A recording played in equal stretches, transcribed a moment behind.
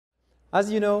As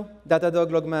you know,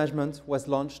 Datadog Log Management was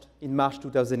launched in March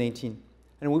 2018,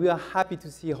 and we are happy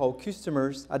to see how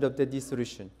customers adopted this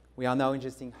solution. We are now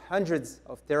ingesting hundreds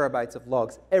of terabytes of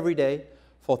logs every day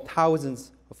for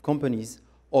thousands of companies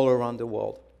all around the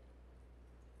world.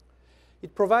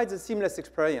 It provides a seamless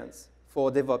experience for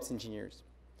DevOps engineers,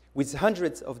 with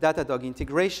hundreds of Datadog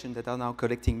integrations that are now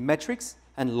collecting metrics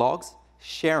and logs,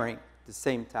 sharing the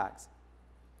same tags.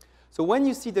 So when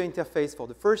you see the interface for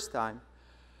the first time,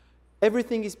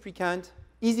 everything is pre-canned,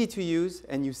 easy to use,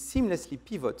 and you seamlessly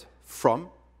pivot from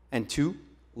and to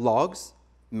logs,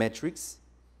 metrics,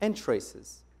 and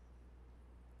traces.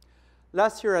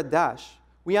 Last year at Dash,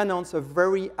 we announced a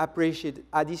very appreciated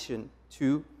addition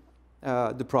to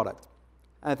the product.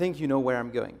 I think you know where I'm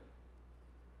going.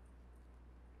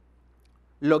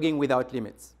 Logging without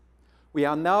limits. We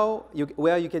are now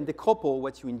where you can decouple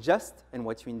what you ingest and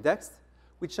what you indexed,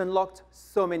 which unlocked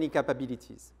so many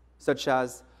capabilities, such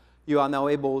as you are now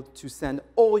able to send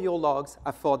all your logs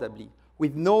affordably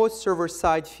with no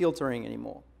server-side filtering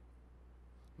anymore.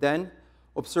 Then,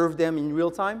 observe them in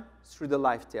real time through the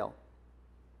live tail.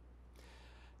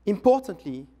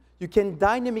 Importantly, you can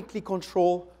dynamically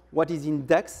control what is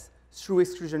indexed through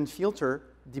exclusion filter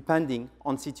depending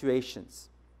on situations.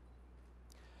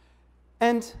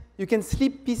 And you can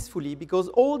sleep peacefully because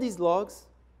all these logs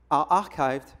are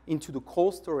archived into the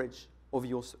cold storage of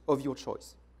your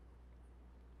choice.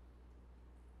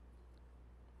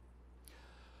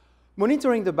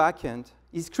 Monitoring the backend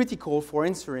is critical for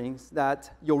ensuring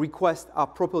that your requests are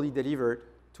properly delivered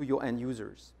to your end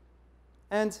users.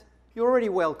 And you're already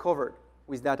well covered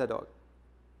with Datadog.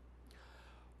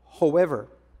 However,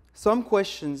 some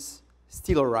questions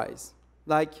still arise,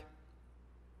 like,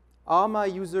 are my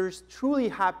users truly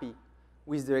happy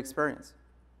with their experience?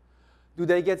 Do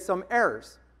they get some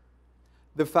errors?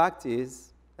 The fact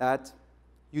is that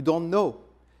you don't know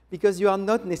because you are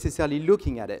not necessarily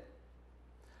looking at it.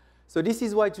 So this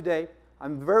is why today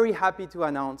I'm very happy to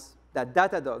announce that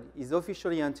Datadog is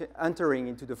officially entering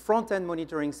into the front-end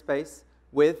monitoring space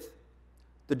with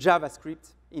the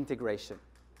JavaScript integration.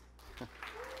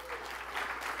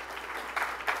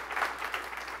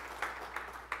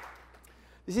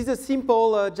 This is a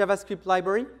simple JavaScript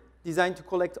library designed to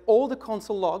collect all the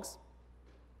console logs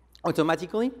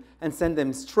automatically and send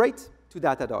them straight to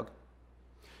Datadog.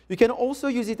 You can also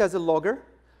use it as a logger,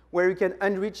 where you can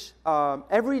enrich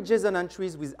every JSON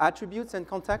entries with attributes and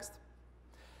context.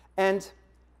 And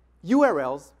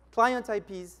URLs, client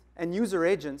IPs, and user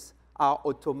agents are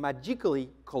automatically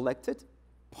collected,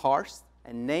 parsed,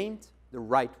 and named the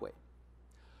right way.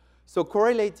 So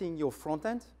correlating your front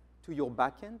end to your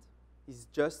back end is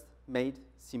just made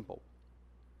simple.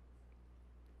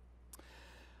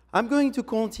 I'm going to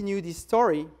continue this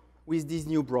story with these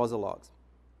new browser logs.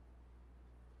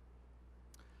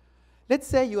 Let's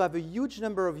say you have a huge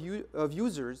number of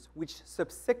users which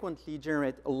subsequently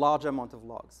generate a large amount of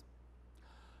logs.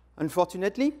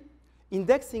 Unfortunately,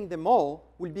 indexing them all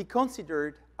will be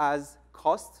considered as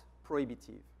cost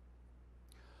prohibitive.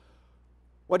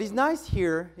 What is nice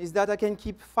here is that I can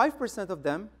keep 5% of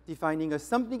them, defining a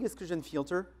sampling exclusion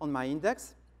filter on my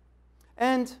index.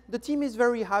 And the team is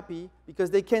very happy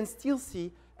because they can still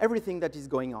see everything that is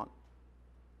going on,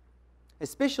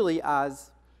 especially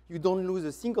as you don't lose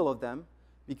a single of them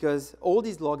because all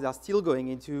these logs are still going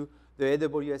into the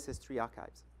AWS S3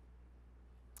 archives.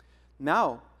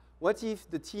 Now, what if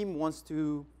the team wants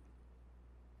to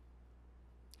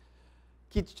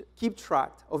keep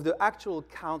track of the actual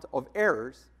count of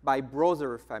errors by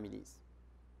browser families?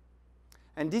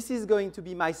 And this is going to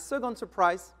be my second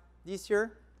surprise this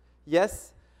year.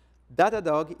 Yes,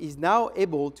 Datadog is now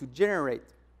able to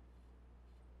generate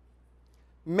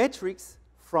metrics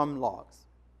from logs.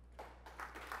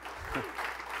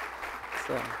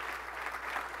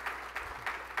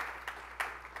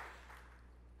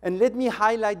 And let me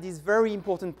highlight this very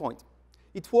important point.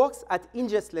 It works at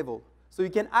ingest level, so you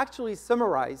can actually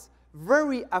summarize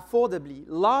very affordably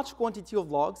large quantity of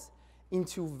logs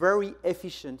into very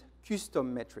efficient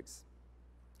custom metrics.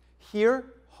 Here,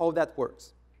 how that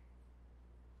works.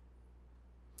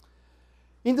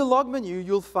 In the log menu,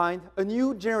 you'll find a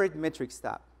new Generate Metrics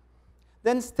tab.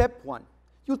 Then step 1,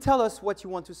 you'll tell us what you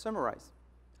want to summarize.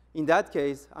 In that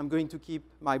case, I'm going to keep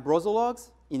my browser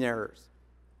logs in errors.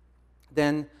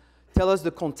 Then tell us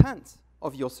the content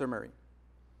of your summary.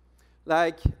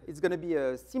 Like, it's going to be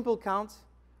a simple count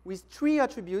with 3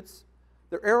 attributes,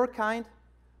 the error kind,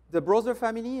 the browser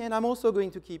family, and I'm also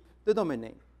going to keep the domain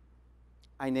name.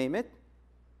 I name it,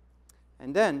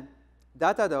 and then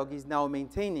Datadog is now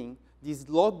maintaining these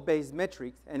log-based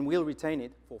metrics and will retain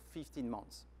it for 15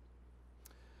 months.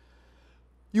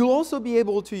 You'll also be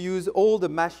able to use all the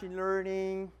machine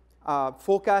learning,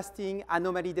 forecasting,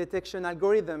 anomaly detection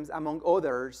algorithms, among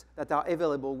others, that are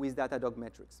available with Datadog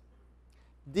metrics.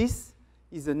 This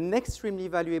is an extremely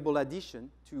valuable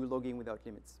addition to Logging Without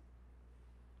Limits.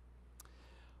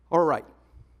 All right.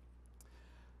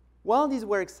 While these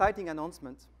were exciting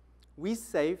announcements, we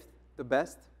saved the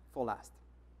best for last.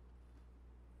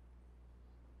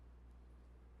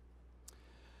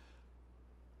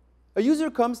 A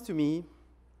user comes to me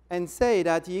and says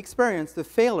that he experienced a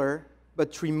failure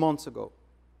but 3 months ago.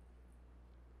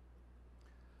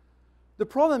 The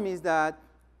problem is that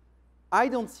I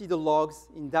don't see the logs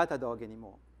in Datadog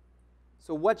anymore.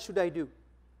 So what should I do?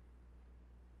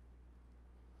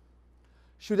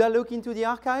 Should I look into the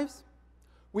archives?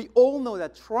 We all know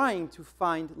that trying to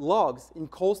find logs in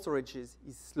cold storages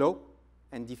is slow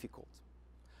and difficult.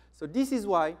 So this is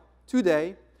why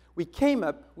today we came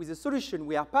up with a solution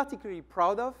we are particularly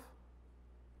proud of: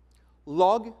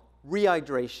 log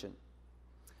rehydration.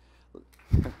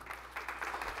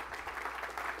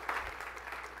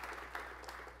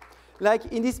 Like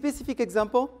in this specific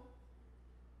example,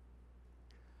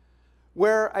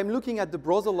 where I'm looking at the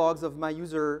browser logs of my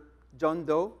user, John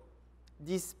Doe,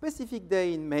 this specific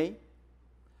day in May,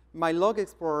 my log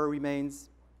explorer remains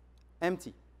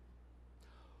empty.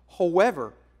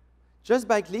 However, just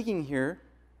by clicking here,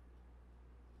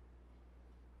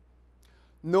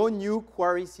 no new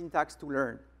query syntax to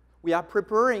learn. We are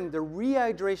preparing the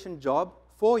rehydration job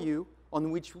for you,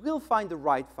 on which we'll find the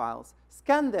right files,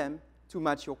 scan them to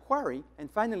match your query,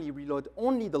 and finally reload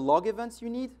only the log events you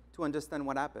need to understand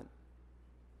what happened.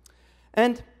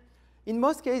 And in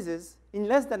most cases, in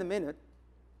less than a minute,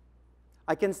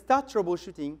 I can start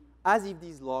troubleshooting as if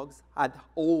these logs had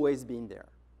always been there.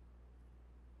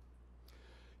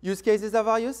 Use cases are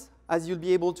various, as you'll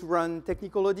be able to run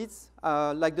technical audits,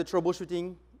 like the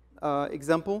troubleshooting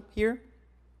example here.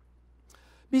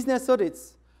 Business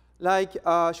audits, like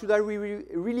should I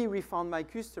really refund my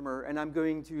customer, and I'm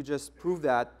going to just prove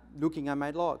that looking at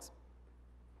my logs.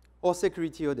 Or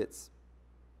security audits.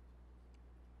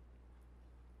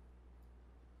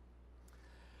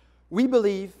 We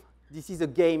believe this is a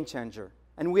game changer,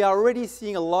 and we are already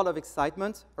seeing a lot of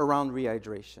excitement around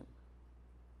rehydration.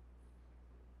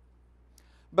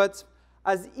 But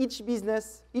as each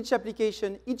business, each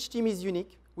application, each team is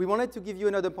unique, we wanted to give you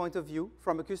another point of view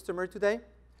from a customer today.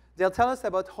 They'll tell us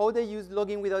about how they use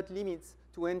Logging Without Limits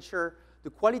to ensure the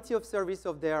quality of service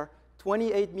of their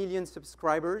 28 million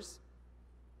subscribers.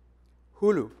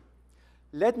 Hulu.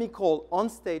 Let me call on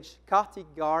stage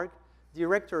Kartik Garg,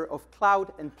 Director of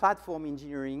Cloud and Platform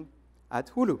Engineering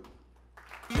at Hulu.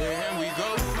 Then we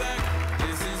go back.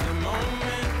 This is the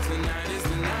moment. Tonight is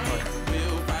the night.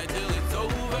 We'll fight till it's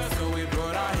over. So we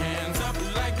put our hands up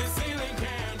like the ceiling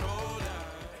can't hold us.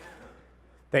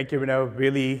 Thank you, Renaud.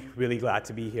 Really, really glad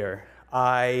to be here.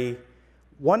 I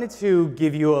wanted to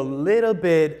give you a little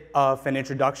bit of an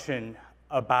introduction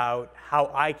about how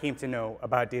I came to know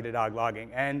about Datadog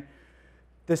logging. And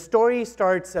the story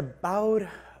starts about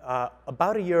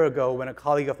a year ago when a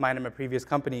colleague of mine in my previous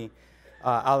company,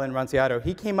 Alan Ranciato,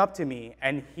 he came up to me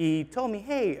and he told me,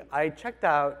 hey, I checked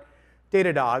out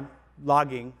Datadog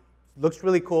logging. Looks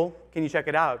really cool. Can you check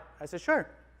it out? I said, sure.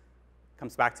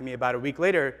 Comes back to me about a week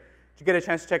later. Did you get a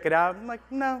chance to check it out? I'm like,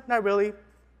 no, not really.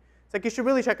 It's like, you should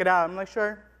really check it out. I'm like,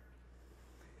 sure.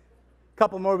 A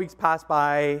couple more weeks pass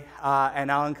by, and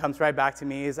Alan comes right back to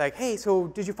me. He's like, hey, so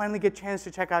did you finally get a chance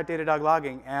to check out Datadog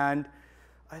logging? And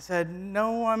I said,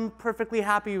 no, I'm perfectly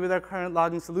happy with our current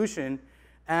logging solution.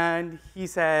 And he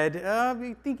said,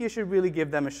 we think you should really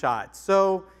give them a shot.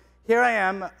 So here I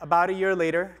am, about a year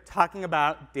later, talking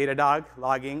about Datadog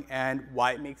logging and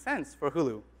why it makes sense for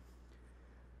Hulu.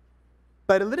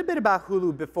 But a little bit about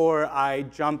Hulu before I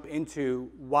jump into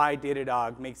why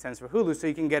Datadog makes sense for Hulu, so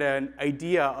you can get an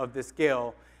idea of the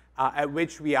scale at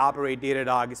which we operate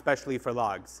Datadog, especially for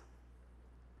logs.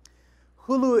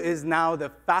 Hulu is now the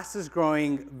fastest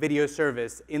growing video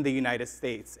service in the United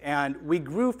States. And we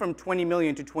grew from 20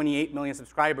 million to 28 million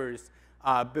subscribers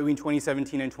between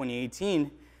 2017 and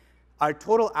 2018. Our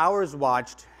total hours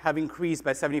watched have increased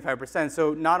by 75%.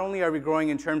 So not only are we growing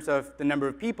in terms of the number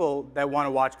of people that want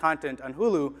to watch content on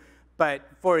Hulu, but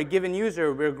for a given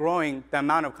user, we're growing the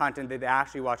amount of content that they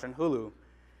actually watch on Hulu.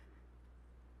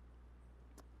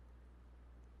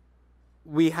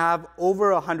 We have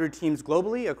over 100 teams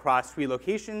globally across 3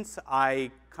 locations.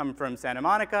 I come from Santa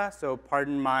Monica, so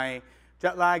pardon my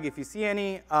jet lag if you see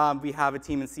any. We have a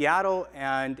team in Seattle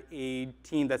and a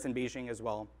team that's in Beijing as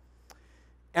well.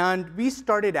 And we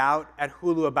started out at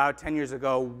Hulu about 10 years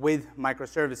ago with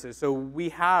microservices. So we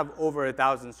have over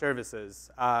 1,000 services.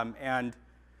 And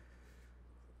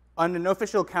An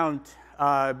unofficial count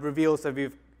reveals that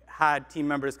we've had team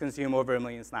members consume over 1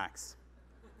 million snacks.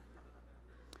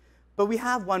 But we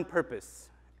have one purpose,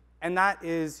 and that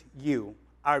is you,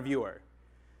 our viewer.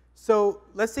 So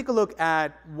let's take a look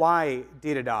at why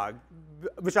Datadog,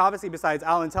 which obviously besides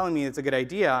Alan telling me it's a good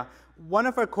idea, one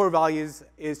of our core values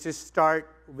is to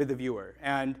start with the viewer.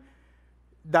 And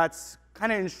that's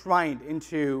kind of enshrined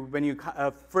into when you,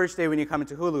 first day when you come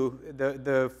into Hulu,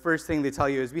 the first thing they tell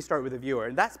you is we start with the viewer.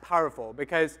 And that's powerful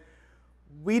because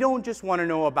we don't just want to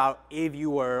know about a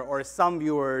viewer or some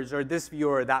viewers or this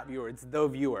viewer or that viewer. It's the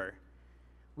viewer.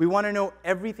 We want to know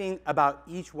everything about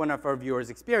each one of our viewers'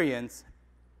 experience,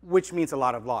 which means a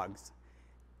lot of logs.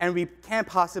 And we can't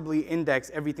possibly index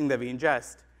everything that we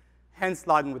ingest, hence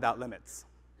logging without limits.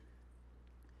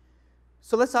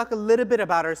 So let's talk a little bit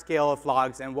about our scale of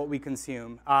logs and what we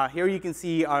consume. Here you can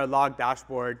see our log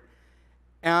dashboard.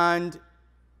 And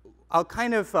I'll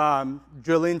kind of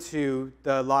drill into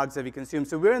the logs that we consume.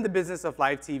 So we're in the business of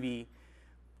live TV.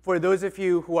 For those of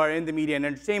you who are in the media and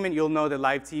entertainment, you'll know that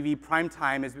live TV prime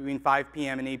time is between 5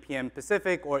 p.m. and 8 p.m.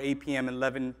 Pacific, or 8 p.m. and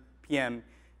 11 p.m.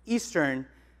 Eastern,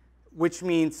 which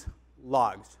means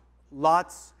logs.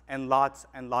 Lots and lots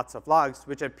and lots of logs,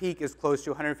 which at peak is close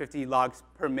to 150 logs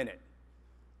per minute.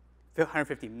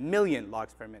 150 million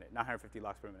logs per minute, not 150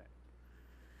 logs per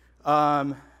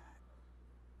minute.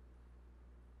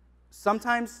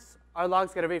 Sometimes our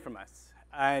logs get away from us,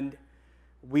 and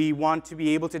we want to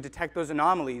be able to detect those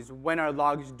anomalies when our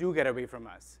logs do get away from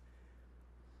us.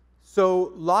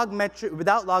 So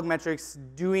without log metrics,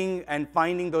 doing and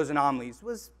finding those anomalies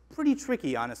was pretty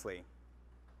tricky, honestly.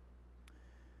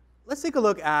 Let's take a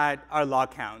look at our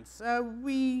log counts.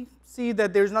 We see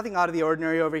that there's nothing out of the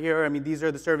ordinary over here. I mean, these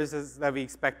are the services that we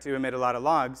expect to emit a lot of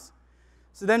logs.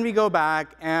 So then we go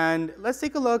back, and let's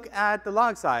take a look at the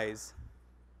log size.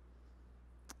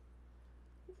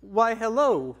 Why,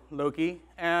 hello, Loki.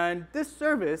 And this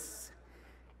service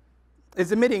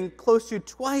is emitting close to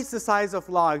twice the size of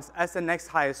logs as the next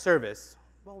highest service.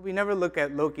 Well, we never look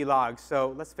at Loki logs,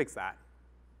 so let's fix that.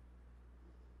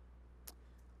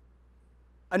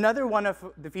 Another one of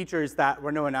the features that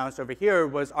were announced over here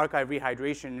was archive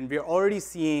rehydration, and we're already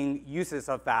seeing uses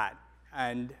of that.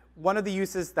 And one of the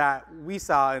uses that we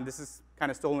saw, and this is kind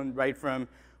of stolen right from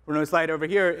Renault's slide over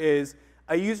here, is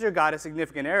a user got a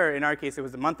significant error. In our case, it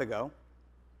was a month ago.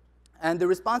 And the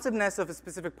responsiveness of a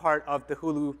specific part of the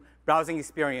Hulu browsing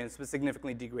experience was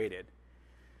significantly degraded.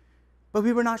 But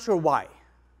we were not sure why.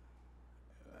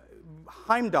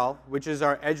 Heimdall, which is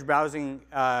our edge browsing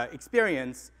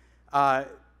experience,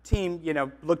 team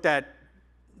looked at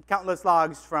countless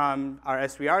logs from our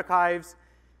S3 archives.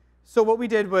 So what we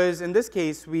did was, in this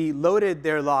case, we loaded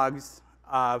their logs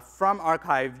from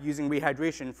archive using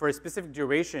rehydration for a specific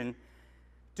duration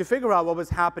to figure out what was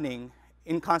happening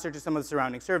in concert to some of the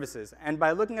surrounding services. And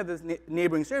by looking at the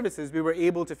neighboring services, we were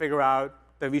able to figure out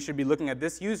that we should be looking at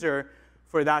this user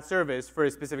for that service for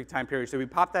a specific time period. So we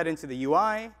popped that into the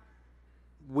UI.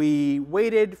 We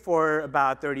waited for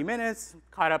about 30 minutes,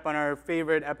 caught up on our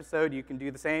favorite episode. You can do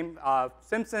the same.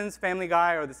 Simpsons, Family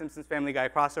Guy, or the Simpsons Family Guy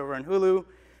crossover on Hulu,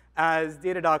 as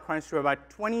Datadog crunched through about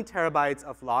 20 terabytes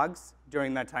of logs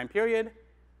during that time period.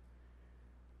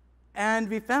 And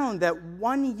we found that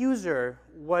one user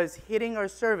was hitting our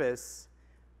service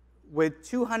with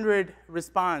 200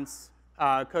 response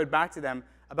code back to them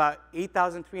about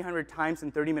 8,300 times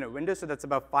in 30-minute windows, so that's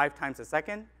about 5 times a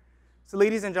second. So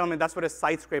ladies and gentlemen, that's what a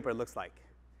site scraper looks like.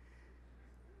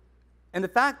 And the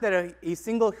fact that a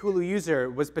single Hulu user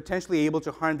was potentially able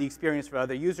to harm the experience for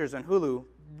other users on Hulu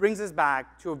brings us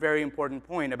back to a very important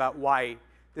point about why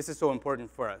this is so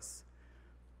important for us.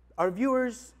 Our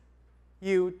viewers,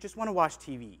 you just want to watch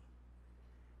TV.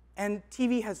 And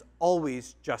TV has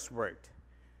always just worked.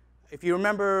 If you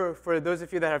remember, for those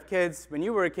of you that have kids, when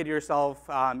you were a kid yourself,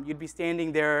 you'd be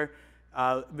standing there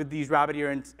with these rabbit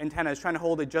ear antennas, trying to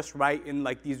hold it just right in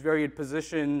like these varied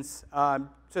positions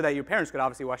so that your parents could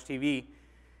obviously watch TV.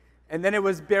 And then it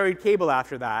was buried cable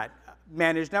after that.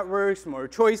 Managed networks, more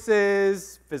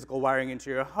choices, physical wiring into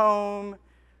your home,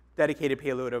 dedicated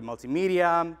payload of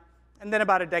multimedia. And then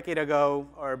about a decade ago,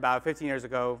 or about 15 years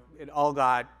ago, it all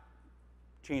got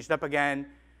changed up again,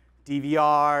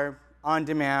 DVR, on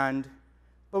demand.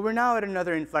 But we're now at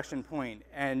another inflection point,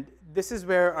 and this is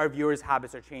where our viewers'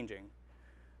 habits are changing.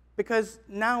 Because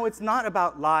now it's not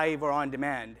about live or on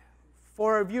demand.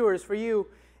 For our viewers, for you,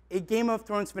 a Game of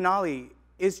Thrones finale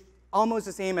is almost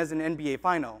the same as an NBA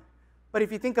final. But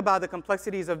if you think about the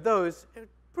complexities of those, they're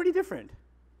pretty different.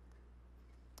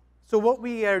 So what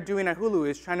we are doing at Hulu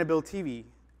is trying to build TV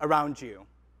around you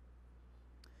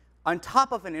on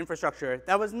top of an infrastructure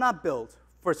that was not built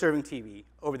for serving TV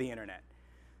over the internet.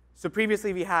 So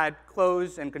previously we had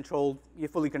closed and controlled,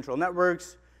 fully controlled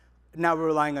networks. Now we're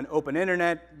relying on open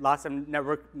internet, lots of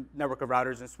network of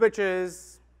routers and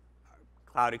switches,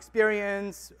 cloud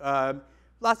experience,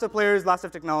 lots of players, lots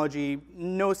of technology,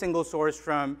 no single source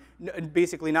from,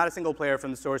 basically not a single player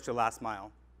from the source to last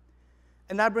mile.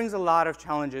 And that brings a lot of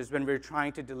challenges when we're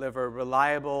trying to deliver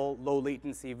reliable, low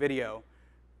latency video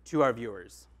to our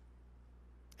viewers.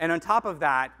 And on top of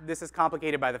that, this is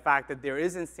complicated by the fact that there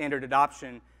isn't standard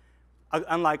adoption,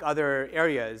 unlike other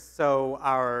areas. So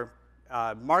our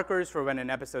markers for when an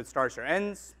episode starts or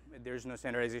ends, there's no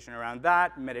standardization around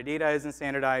that. Metadata isn't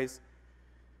standardized.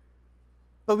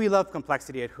 But we love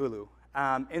complexity at Hulu.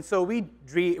 And so we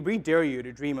dare you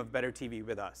to dream of better TV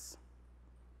with us.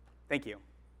 Thank you.